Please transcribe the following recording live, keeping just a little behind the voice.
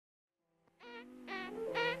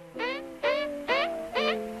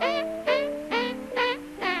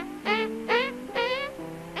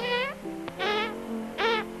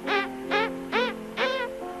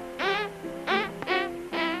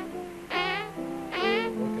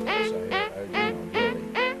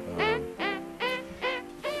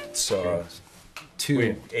it's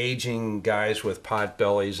two aging guys with pot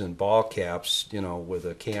bellies and ball caps, you know, with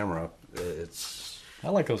a camera. I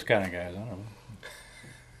like those kind of guys. I don't know.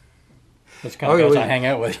 Those kind of guys I hang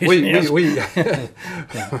out with. We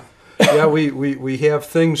have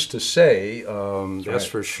things to say. That's right.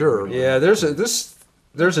 For sure. Yeah, there's a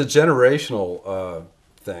generational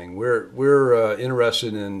thing. We're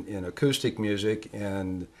interested in acoustic music,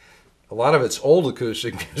 and a lot of it's old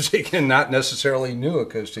acoustic music and not necessarily new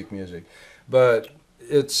acoustic music, but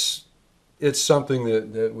it's something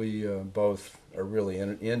that we both are really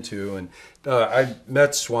into. And I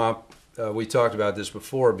met Swamp. We talked about this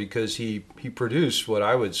before because he produced what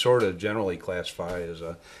I would sort of generally classify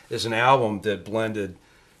as an album that blended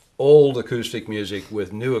old acoustic music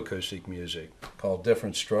with new acoustic music called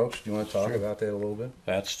Different Strokes. Do you want to talk about that a little bit?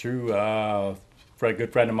 That's true. A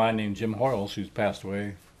good friend of mine named Jim Hoyles, who's passed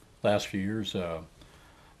away last few years,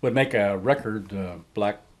 would make a record,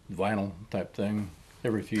 black vinyl type thing,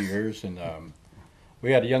 every few years. And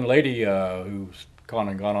we had a young lady who's gone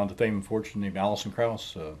on to fame and fortune named Alison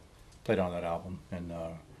Krauss, played on that album, and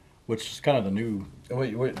which is kind of the new.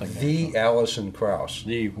 Wait, the Alison Krauss.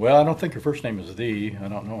 Well, I don't think her first name is the. I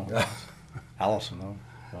don't know. Allison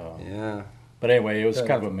though. Yeah. But anyway, it was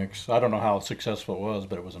kind of a mix. I don't know how successful it was,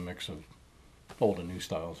 but it was a mix of old and new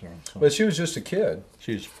styles there. So. But she was just a kid.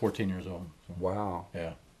 She was 14 years old. So. Wow.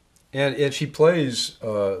 Yeah. And she plays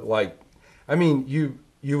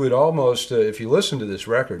you would almost if you listen to this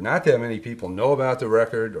record, not that many people know about the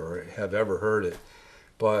record or have ever heard it.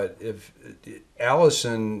 But if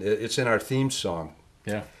Allison, it's in our theme song.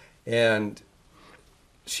 Yeah. And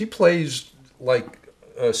she plays like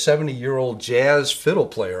a 70-year-old jazz fiddle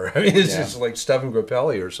player. I mean, it's just like Stephen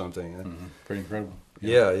Grappelli or something. Mm-hmm. Pretty incredible.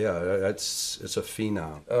 Yeah, it's a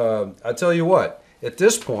phenom. I tell you what, at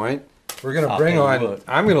this point, we're going to bring on,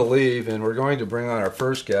 I'm going to leave, and we're going to bring on our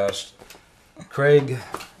first guest, Craig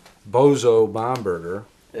Boze Baumberger.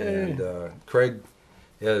 Hey. And Craig,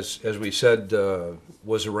 as we said,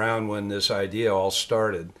 was around when this idea all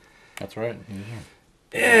started. That's right.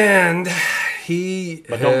 And he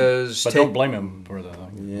don't blame him for the.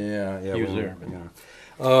 Yeah. He was there.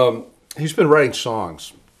 Yeah. He's been writing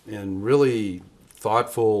songs, and really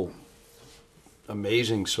thoughtful,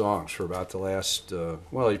 amazing songs for about the last.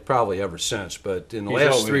 Well, probably ever since, but in the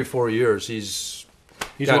last 3 or 4 years, he's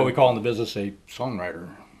what we call in the business a songwriter.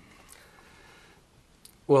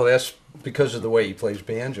 Well, that's because of the way he plays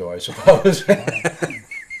banjo, I suppose.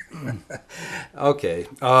 Okay.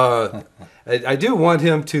 I do want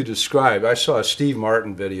him to describe, I saw a Steve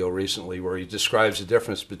Martin video recently where he describes the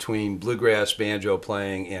difference between bluegrass banjo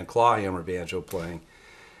playing and clawhammer banjo playing.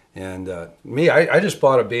 And I just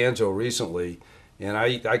bought a banjo recently, and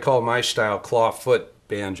I call my style clawfoot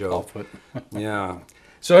banjo. Clawfoot. Yeah.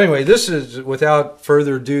 So anyway, this is, without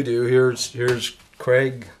further ado, here's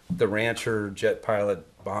Craig, the rancher, jet pilot,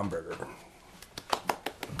 Baumberger.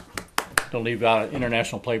 Don't leave out an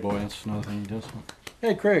international playboy. That's another thing he does.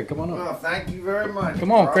 Hey, Craig, come on up. Well, thank you very much.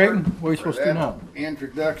 Come on, Robert, Craig. What are you supposed to do now?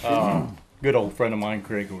 Introduction. Good old friend of mine,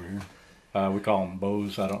 Craig, over here. We call him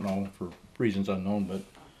Boze. I don't know, for reasons unknown, but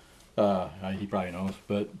he probably knows.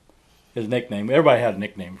 But his nickname, everybody had a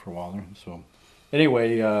nickname for a while there. So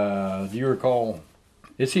anyway, do you recall?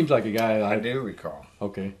 It seems like a guy. I do recall.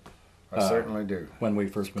 Okay. I certainly do. When we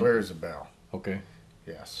first met. Clear as a bell. Okay.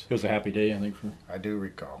 Yes. It was a happy day, I think. I do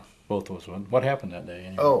recall. Both of us. What happened that day?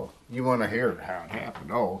 Anyway? Oh, you want to hear how it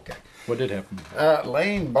happened? Oh, okay. What did happen?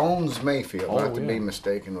 Lane Bones Mayfield, not to be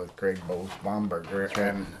mistaken with Craig Boze Baumberger,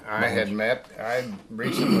 and I had met. I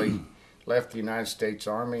recently left the United States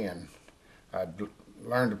Army, and I'd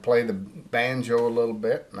learned to play the banjo a little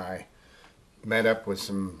bit, and I met up with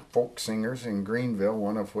some folk singers in Greenville,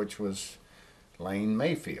 one of which was Lane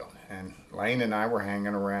Mayfield. And Lane and I were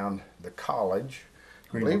hanging around the college.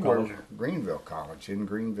 Greenville College in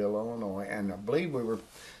Greenville, Illinois, and I believe we were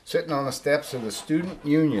sitting on the steps of the student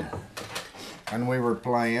union, and we were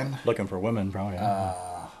playing. Looking for women, probably.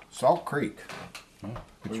 Salt Creek. Oh,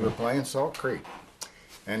 we were playing Salt Creek,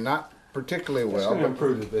 and not particularly well. That's going to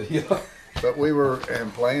improve the video. But we were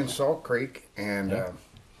playing Salt Creek, and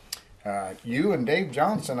you and Dave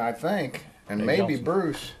Johnson, I think, and Dave maybe Johnson.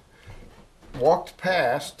 Bruce, walked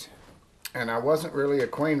past. And I wasn't really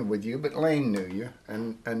acquainted with you, but Lane knew you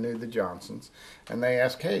and knew the Johnsons. And they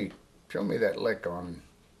asked, hey, show me that lick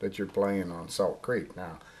that you're playing on Salt Creek.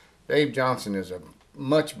 Now, Dave Johnson is a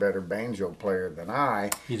much better banjo player than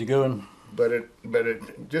I. He's a good one. But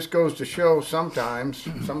it just goes to show sometimes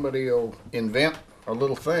somebody will invent a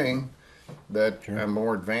little thing that a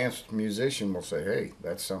more advanced musician will say, hey,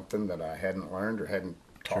 that's something that I hadn't learned or hadn't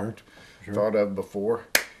thought of before.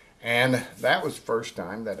 And that was the first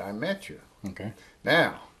time that I met you. Okay.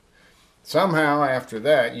 Now, somehow after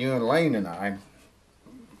that, you and Lane and I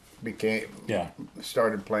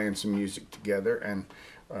started playing some music together, and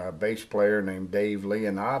a bass player named Dave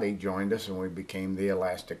Leonati joined us, and we became the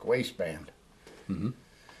Elastic Waist Band. Mm-hmm.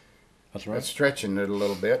 That's right. That's stretching it a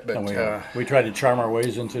little bit, but we tried to charm our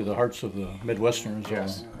ways into the hearts of the Midwesterners.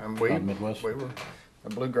 Yes, and we were a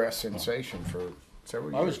bluegrass sensation for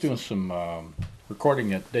several years. I was doing some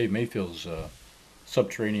recording at Dave Mayfield's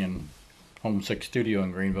subterranean home 6 studio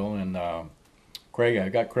in Greenville, and I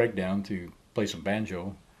got Craig down to play some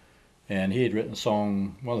banjo, and he had written a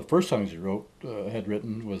song. One of the first songs he had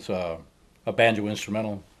written was a banjo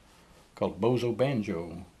instrumental called Boze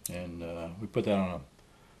Banjo, and we put that on a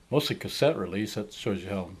mostly cassette release. That shows you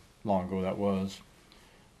how long ago that was.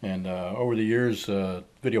 And over the years,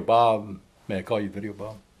 Video Bob, may I call you Video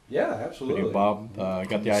Bob? Yeah, absolutely. Video Bob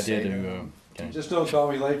got the idea to... Just don't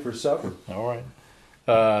call me late for supper. All right.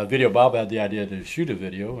 Video Bob had the idea to shoot a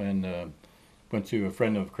video, and went to a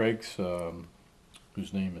friend of Craig's,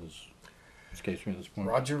 whose name is escapes me at this point.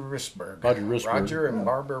 Roger Risberg. Roger and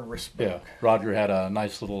Barbara Risberg. Yeah, Roger had a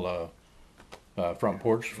nice little front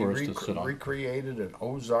porch for us to sit on. Recreated an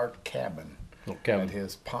Ozark cabin at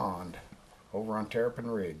his pond over on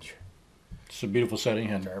Terrapin Ridge. It's a beautiful setting,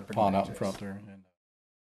 and pond out in front there.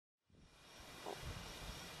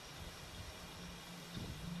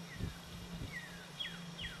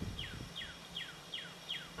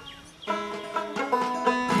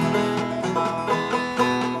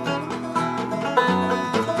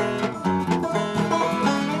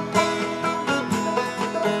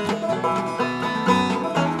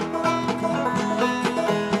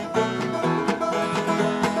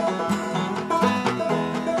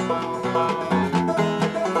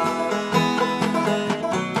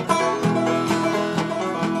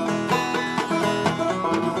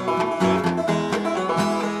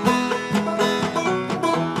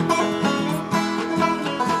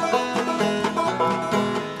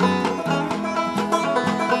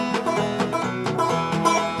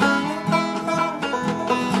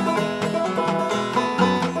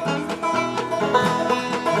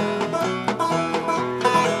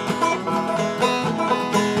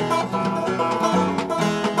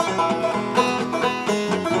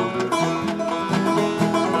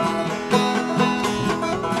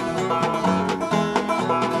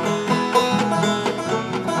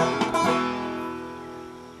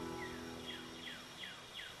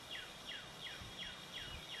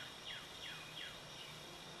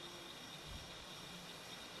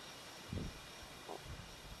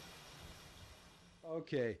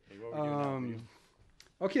 Okay.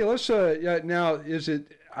 Okay, let's, now, is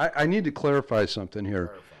it, I need to clarify something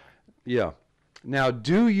here. Yeah. Now,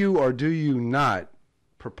 do you or do you not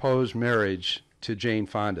propose marriage to Jane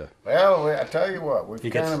Fonda? Well, I tell you what, we've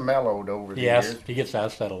kind of mellowed over the years. He gets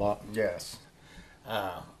asked that a lot. Yes.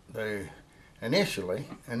 Initially,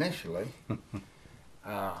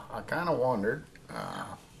 I kind of wondered,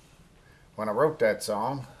 when I wrote that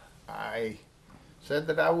song, I said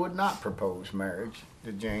that I would not propose marriage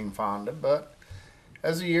to Jane Fonda, but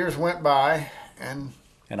as the years went by, and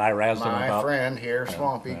I razzed him about my friend here,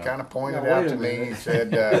 Swampy, kind of pointed out to me, he said,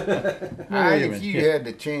 if you had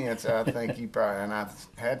the chance, I think you probably, and I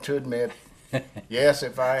had to admit, yes,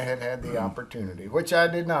 if I had had the opportunity, which I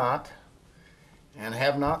did not, and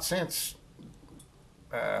have not since.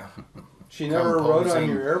 She never wrote on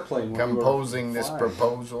your airplane when composing this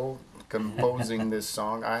proposal, composing this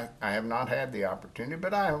song. I have not had the opportunity,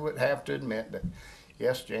 but I would have to admit that,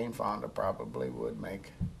 yes, Jane Fonda probably would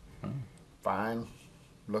make a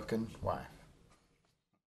fine-looking wife.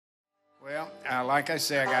 Well, like I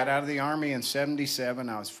say, I got out of the Army in '77.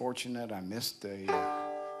 I was fortunate. I missed the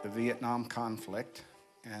Vietnam conflict.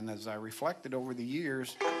 And as I reflected over the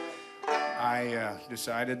years, I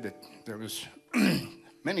decided that there was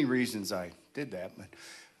many reasons I did that, but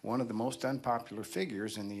one of the most unpopular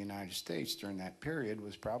figures in the United States during that period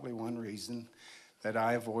was probably one reason that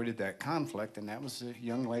I avoided that conflict, and that was a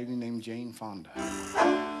young lady named Jane Fonda.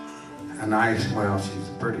 A nice, well, she's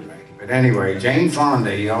a pretty lady, but anyway, Jane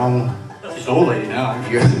Fonda, y'all. She's an old lady now.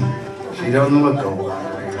 She doesn't look old.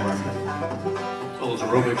 Old as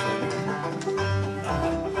aerobics lady.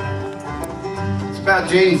 It's about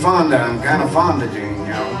Jane Fonda. I'm kind of fond of Jane,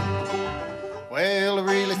 y'all. Well, I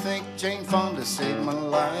really think Jane Fonda saved my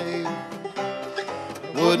life.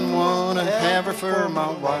 Wouldn't want to have her for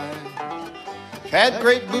my wife. Had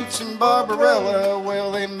great boots and Barbarella,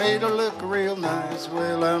 well, they made her look real nice.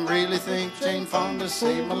 Well, I really think Jane Fonda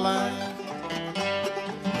saved my life.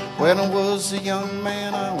 When I was a young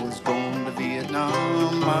man, I was going to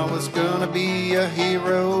Vietnam. I was was gonna be a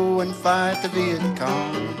hero and fight the Viet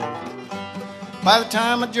Cong. By the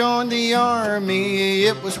time I joined the Army,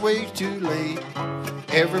 it was way too late.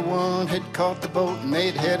 Everyone had caught the boat and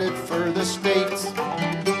they'd headed for the States.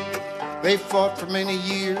 They fought for many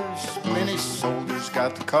years, many soldiers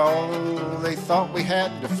got the call. They thought we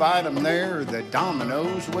had to fight them there, the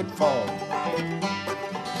dominoes would fall.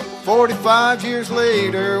 45 years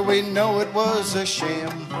later, we know it was a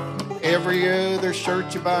sham. Every other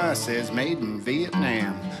shirt you buy says made in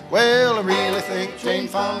Vietnam. Well, I really think Jane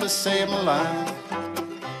Fonda saved my life.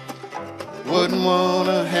 Wouldn't want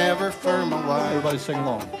to have her for my wife. Everybody sing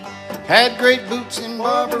along. Had great boots in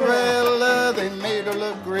Barbarella, they made her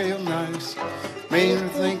look real nice. Made her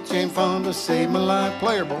think Jane Fonda saved my life.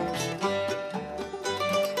 Player boys.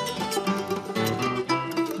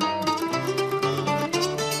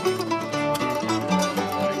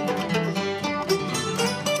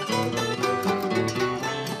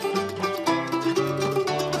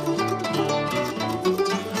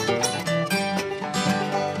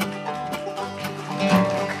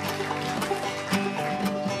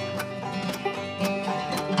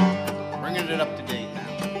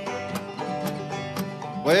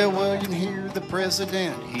 Well, you can hear the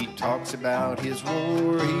president, he talks about his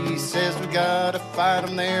war. He says we gotta fight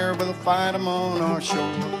them there, we'll fight them on our shore.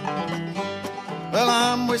 Well,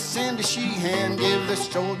 I'm with Cindy Sheehan, give the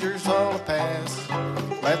soldiers all a pass.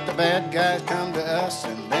 Let the bad guys come to us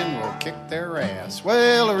and then we'll kick their ass.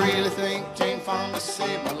 Well, I really think Jane Fonda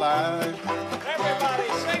saved my life. Everybody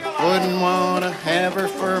sing along. Wouldn't want to have her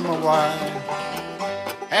for my wife.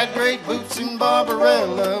 Had great boots in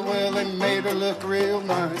Barbarella, well, they made her look real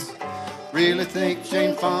nice. Really think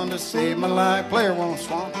Jane Fonda saved my life. Player won't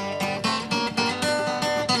swamp.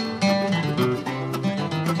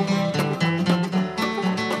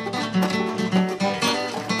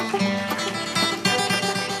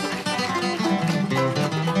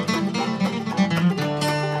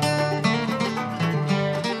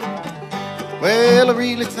 Well, I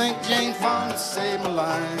really think Jane Fonda saved my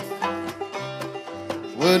life.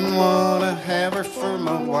 Wouldn't want to have her for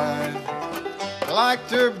my wife. I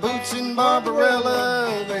liked her boots in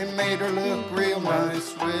Barbarella, they made her look real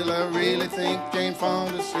nice. Well, I really think Jane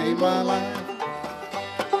Fonda saved my life.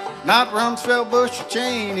 Not Rumsfeld, Bush, or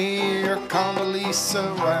Cheney, or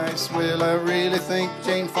Condoleezza Rice. Well, I really think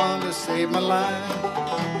Jane Fonda saved my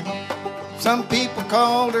life. Some people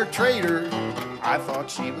called her traitor, I thought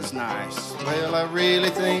she was nice. Well, I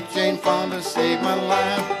really think Jane Fonda saved my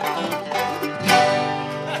life.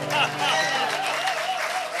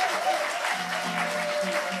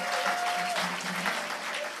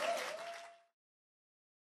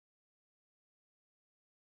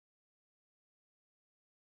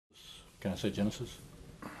 Can I say Genesis?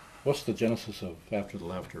 What's the genesis of After the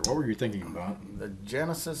Laughter? What were you thinking about The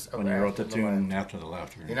genesis of when you wrote the After tune Laughter. After the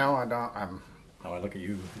Laughter? You know, I'm Now I look at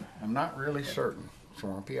you. not really certain,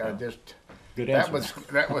 Swampy. I just Good that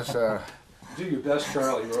answer. was Do your best,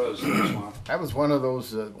 Charlie Rose. Swamp. that was one of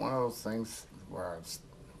those things where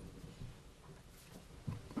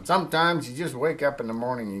sometimes you just wake up in the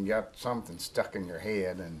morning and you got something stuck in your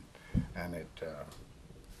head and it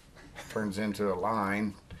turns into a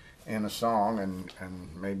line in a song and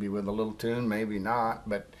maybe with a little tune, maybe not,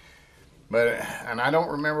 but and I don't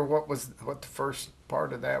remember what the first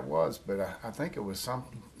part of that was, but I think it was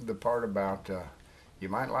the part about you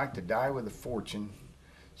might like to die with a fortune,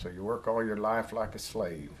 so you work all your life like a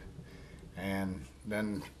slave. And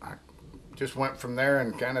then I just went from there,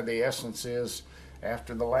 and kind of the essence is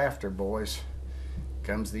after the laughter, boys,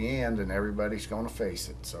 comes the end, and everybody's going to face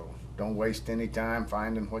it. So don't waste any time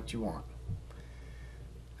finding what you want.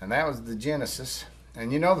 And that was the genesis.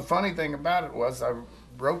 And you know, the funny thing about it was I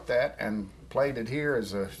wrote that and played it here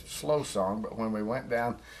as a slow song, but when we went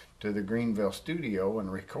down to the Greenville studio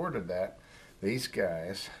and recorded that, these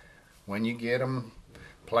guys, when you get them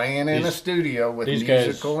playing in a studio with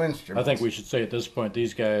musical instruments. I think we should say at this point,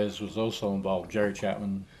 these guys was also involved. Jerry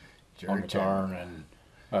Chapman on guitar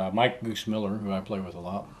and Mike Goose Miller, who I play with a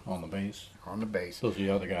lot, on the bass. On the bass. Those are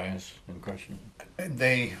the other guys in question.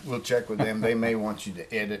 They will check with them. They may want you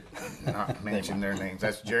to edit, not mention their names.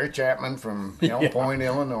 That's Jerry Chapman from Elm Point,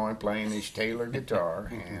 Illinois, playing his Taylor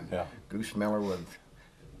guitar, and Goose Miller with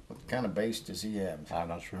what kind of bass does he have? I'm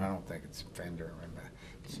not sure. I don't think it's Fender.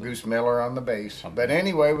 Goose Miller on the bass. But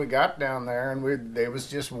anyway, we got down there and they was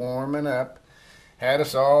just warming up. Had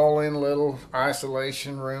us all in little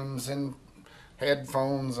isolation rooms and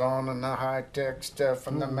headphones on and the high-tech stuff,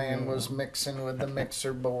 and the man was mixing with the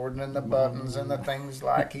mixer board and the buttons and the things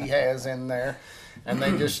like he has in there. And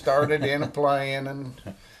they just started in playing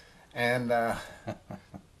and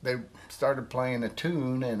they started playing a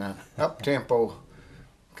tune in an up-tempo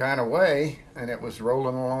kind of way, and it was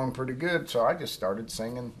rolling along pretty good, so I just started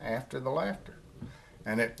singing After the Laughter.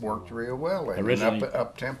 And it worked real well in an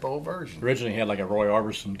up-tempo version. Originally had like a Roy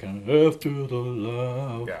Orbison kind of After the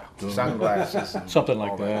Laughter. Yeah, sunglasses. Something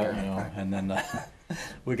like that, you know, and then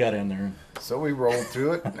we got in there. So we rolled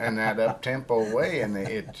through it in that up-tempo way, and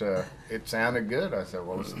it sounded good. I said,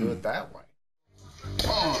 well, let's do it that way.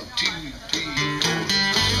 1, 2, 3, 4.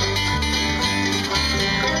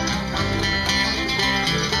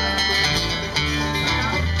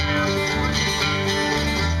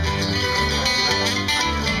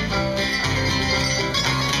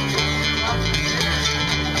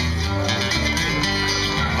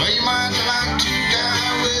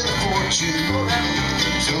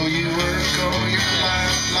 So you work all your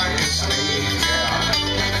life like a slave.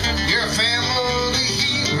 You're a family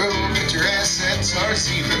hero, but your assets are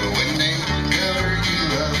zero when they cover you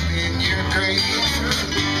up in your grave.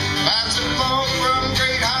 Clouds that fall from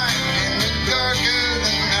great height in the dark of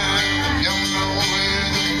the night. Don't know where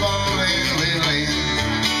the falling will end.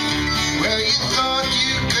 Well, you thought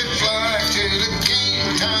you could fly till it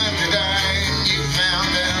came time to die, and you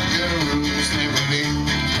found out the rules never been.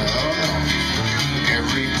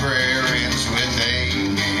 Every prayer ends with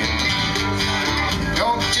amen.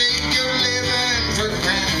 Don't take your living for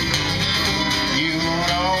granted. You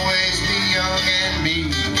won't always be young and me.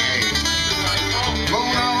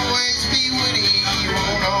 Won't always be witty. You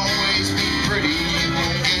won't always be pretty. You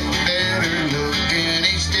won't get better looking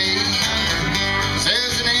each day.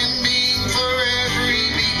 There's an ending for every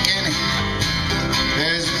beginning.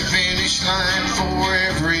 There's a finish line for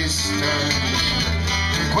every start.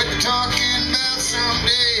 Quit talking about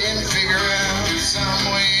someday and figure out some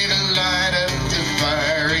way to light up the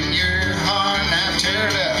fire in your heart. Now tear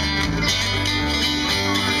it up.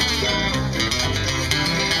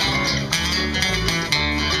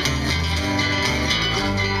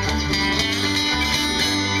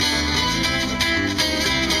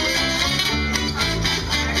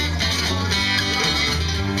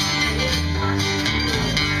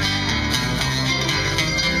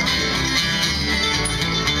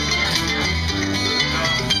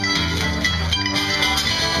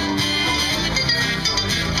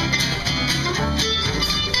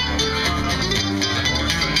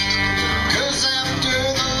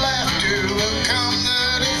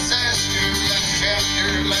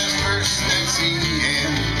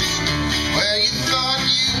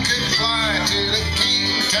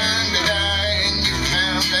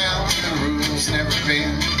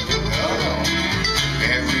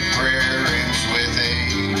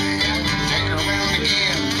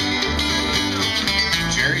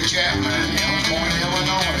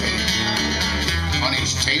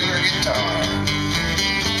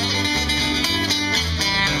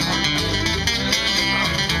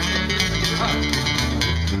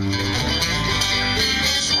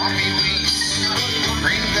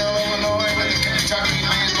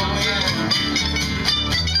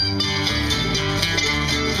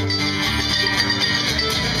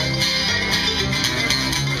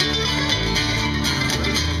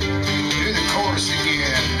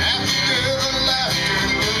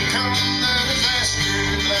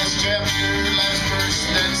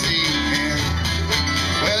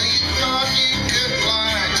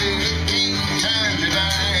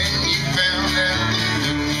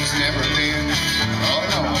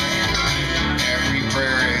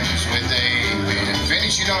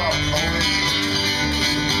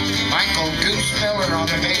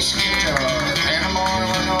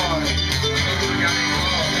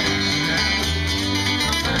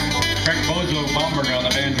 Boze, Baumberger on the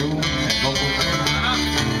banjo and vocals.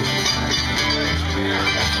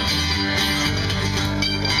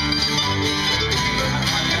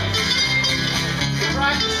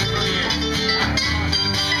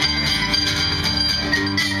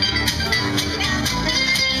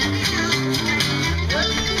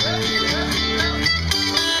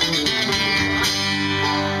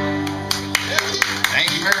 Thank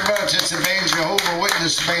you very much. It's a Banjohova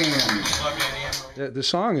Witness band. The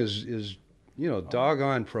song is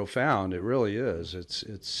doggone profound. It really is.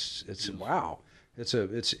 It's wow. It's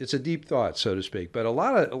a deep thought, so to speak. But a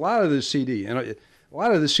lot of the CD and a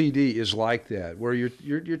lot of the CD is like that, where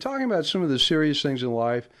you're talking about some of the serious things in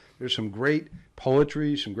life. There's some great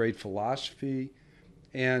poetry, some great philosophy,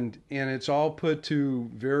 and it's all put to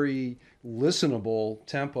very listenable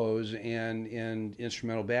tempos and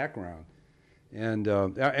instrumental background. And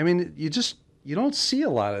I mean, you don't see a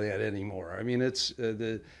lot of that anymore. I mean, it's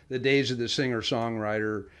the days of the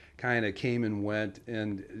singer-songwriter kind of came and went,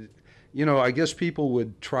 and you know, I guess people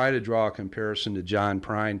would try to draw a comparison to John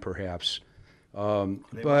Prine, perhaps. They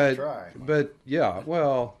might try. But yeah,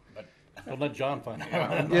 well, Don't let John find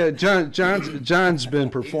out. yeah, John's been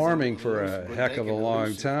performing for a heck of a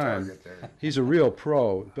long time. He's a real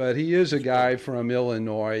pro, but he is a guy from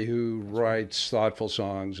Illinois who writes thoughtful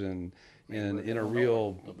songs and in a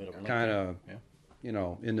real kind of, you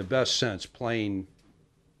know, in the best sense, plain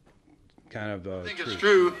kind of. I think it's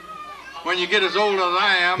true. When you get as old as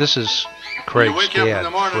I am, This is Craig's wake up in dad,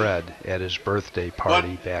 the morning, Fred, at his birthday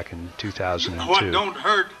party back in 2002. what don't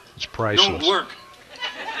hurt It's priceless. don't work.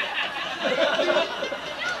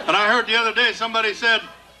 And I heard the other day somebody said,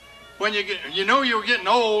 when you get, you know you're getting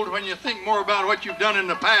old when you think more about what you've done in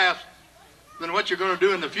the past than what you're going to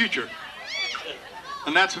do in the future.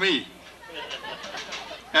 And that's me.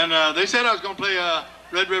 And they said I was going to play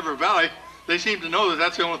Red River Valley. They seem to know that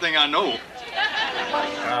that's the only thing I know.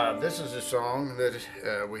 This is a song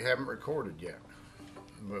that we haven't recorded yet,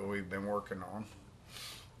 but we've been working on.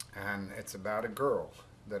 And it's about a girl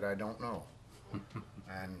that I don't know.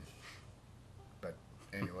 But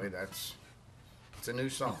anyway, it's a new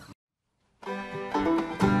song.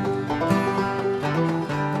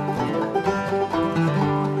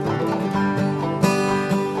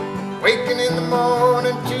 Waking in the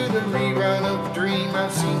morning to the rerun of a dream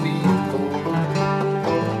I've seen before.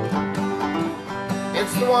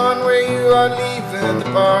 It's the one where you are leaving, the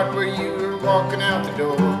part where you are walking out the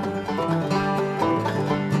door.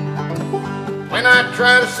 When I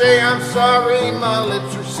try to say I'm sorry, my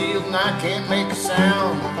lips are sealed and I can't make a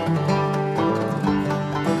sound.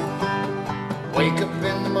 Wake up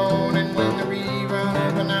in the morning when the rerun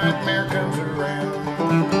of a nightmare comes around.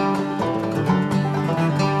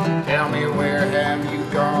 Tell me, where have you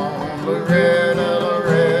gone, Loretta,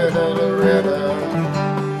 Loretta, Loretta?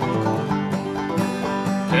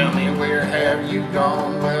 Tell me, where have you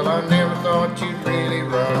gone? Well, I never thought you'd really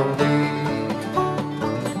run away.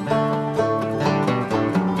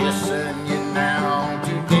 Missing you now,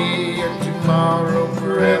 today and tomorrow,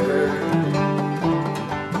 forever.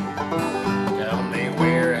 Tell me,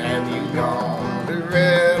 where have you gone,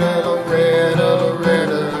 Loretta, Loretta,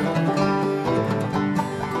 Loretta?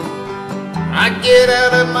 I get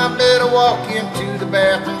out of my bed, I walk into the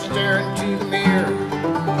bathroom, stare into the mirror.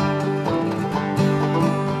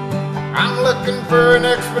 I'm looking for an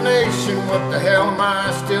explanation, what the hell am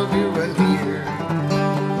I still doing here?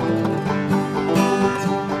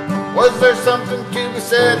 Was there something to be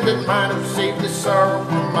said that might have saved the sorrow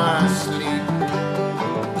from my sleep?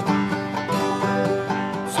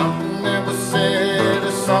 Something that was said,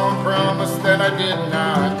 a song promise that I did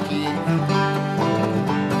not keep.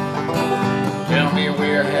 Tell me,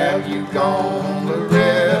 where have you gone,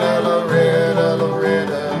 Loretta, Loretta,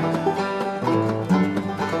 Loretta?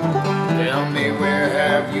 Tell me, where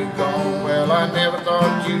have you gone? Well, I never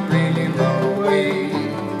thought you'd really run away.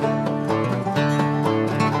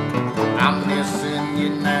 I'm missing you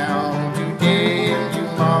now, today and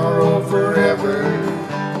tomorrow, forever.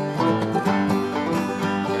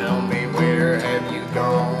 Tell me, where have you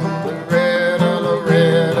gone, Loretta,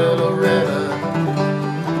 Loretta, Loretta?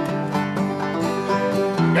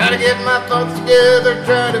 Gotta get my thoughts together,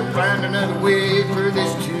 try to find another way for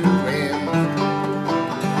this to end.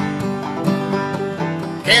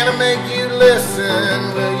 Can I make you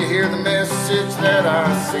listen? Will you hear the message that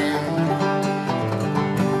I send?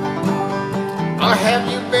 Or have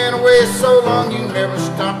you been away so long you never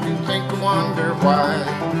stop to think or wonder why?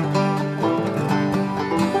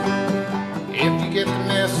 If you get the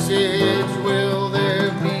message, will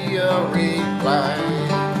there be a reply?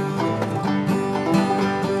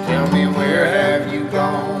 Tell me, where have you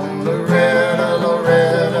gone, Loretta,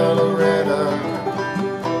 Loretta, Loretta?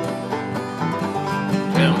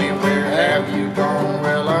 Tell me, where have you gone?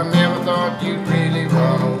 Well, I never thought you'd really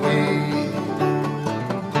run away.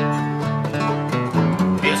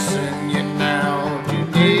 Missing you now,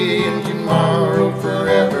 today and tomorrow,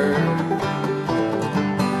 forever.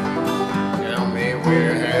 Tell me,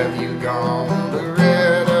 where have you gone,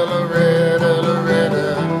 Loretta, Loretta,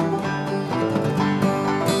 Loretta?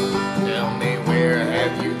 Tell me, where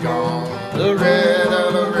have you gone, Loretta,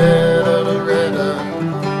 Loretta, Loretta?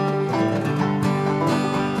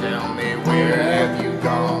 Tell me, where have you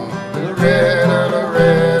gone, Loretta,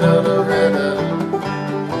 Loretta, Loretta?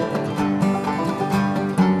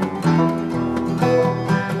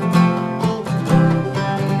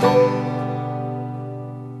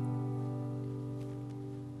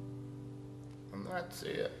 And that's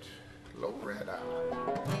it, Loretta.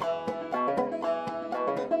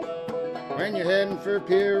 When you're heading for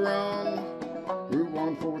Pier on Route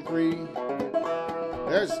 143,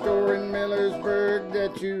 There's a store in Millersburg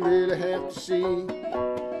that you really have to see.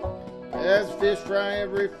 There's fish fry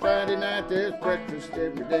every Friday night, there's breakfast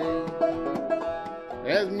every day.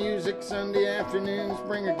 There's music Sunday afternoons,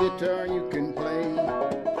 bring a guitar you can play.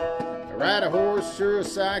 Ride a horse or a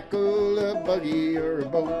cycle, a buggy or a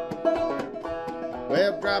boat.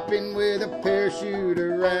 Well, drop in with a parachute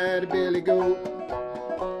or ride a billy goat.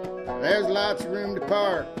 There's lots of room to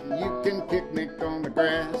park, you can picnic on the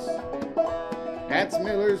grass. That's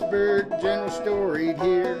Millersburg General Store, eat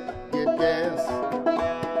here, get gas.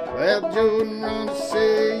 Well, Joe and Rhonda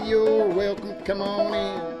say you're welcome to come on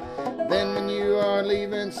in. Then when you are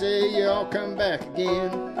leaving, say y'all come back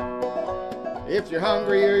again. If you're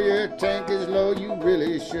hungry or your tank is low, you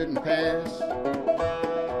really shouldn't pass.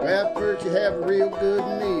 Well, first you have a real good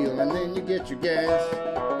meal and then you get your gas.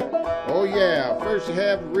 Oh yeah, first you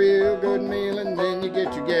have a real good meal and then you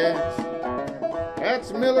get your gas. That's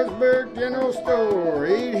the Millersburg General Store,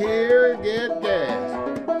 eat here, get gas.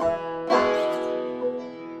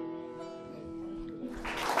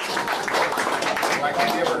 Like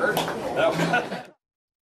have you ever heard it? No.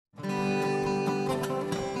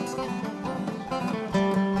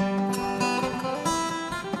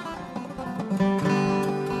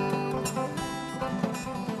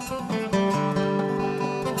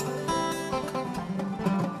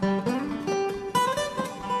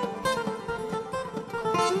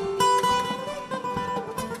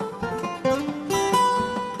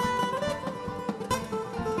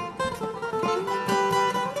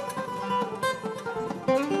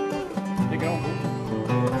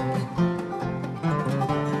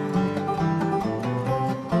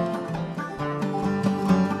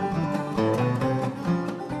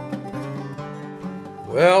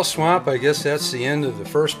 Well, Swamp, I guess that's the end of the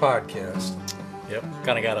first podcast. Yep,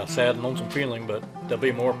 kind of got a sad and lonesome feeling, but there'll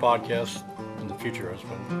be more podcasts in the future, I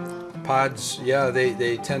suppose. Pods, yeah,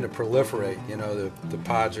 they tend to proliferate. You know, the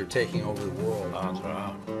pods are taking over the world.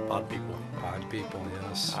 Pod people. Pod people,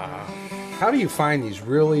 yes. How do you find these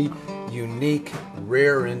really unique,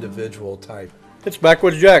 rare individual type? It's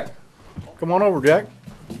Backwoods Jack. Come on over, Jack.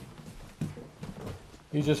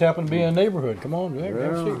 You just happen to be in the neighborhood. Come on, Jack.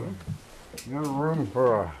 Have a seat, man. No room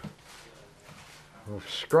for a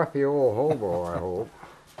scruffy old hobo, I hope.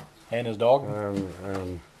 And his dog.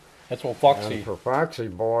 And that's old Foxy. And for Foxy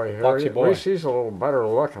Boy here, Foxy at Boy. least he's a little better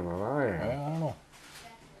looking than I am. I don't know.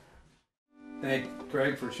 Thank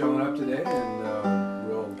Craig for showing up today, and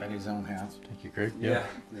we'll At his own house. Thank you, Craig. yeah.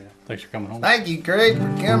 Thanks for coming home. Thank you, Craig,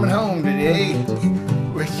 for coming home today.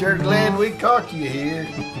 We're sure glad we caught you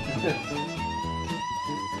here.